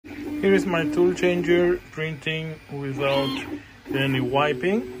Here is my Toolchanger printing without any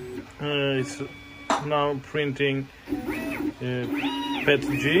wiping. It's now printing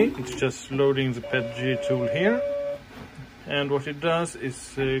PETG. It's just loading the PETG tool here. And what it does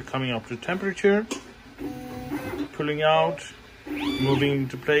is coming up to temperature, pulling out, moving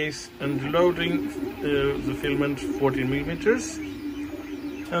into place and loading the filament 14 millimeters,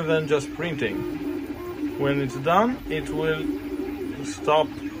 and then just printing. When it's done, it will stop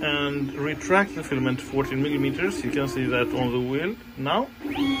and retract the filament 14 millimeters. You can see that on the wheel now,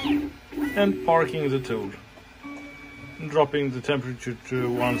 and parking the tool, dropping the temperature to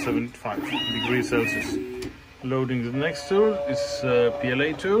 175 degrees Celsius. Loading the next tool is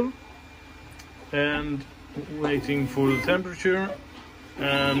PLA tool, and waiting for the temperature,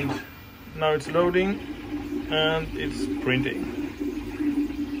 and now it's loading and it's printing,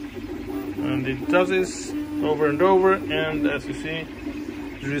 and it does this over and over, and as you see,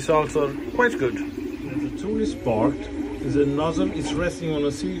 the results are quite good. When the tool is sparked, the nozzle is resting on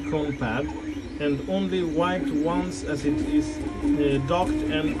a silicone pad and only wiped once as it is docked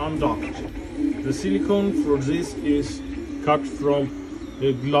and undocked. The silicone for this is cut from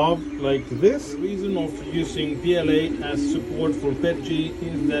a glove like this. The reason of using PLA as support for PETG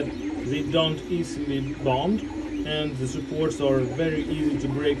is that they don't easily bond, and the supports are very easy to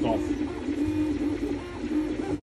break off.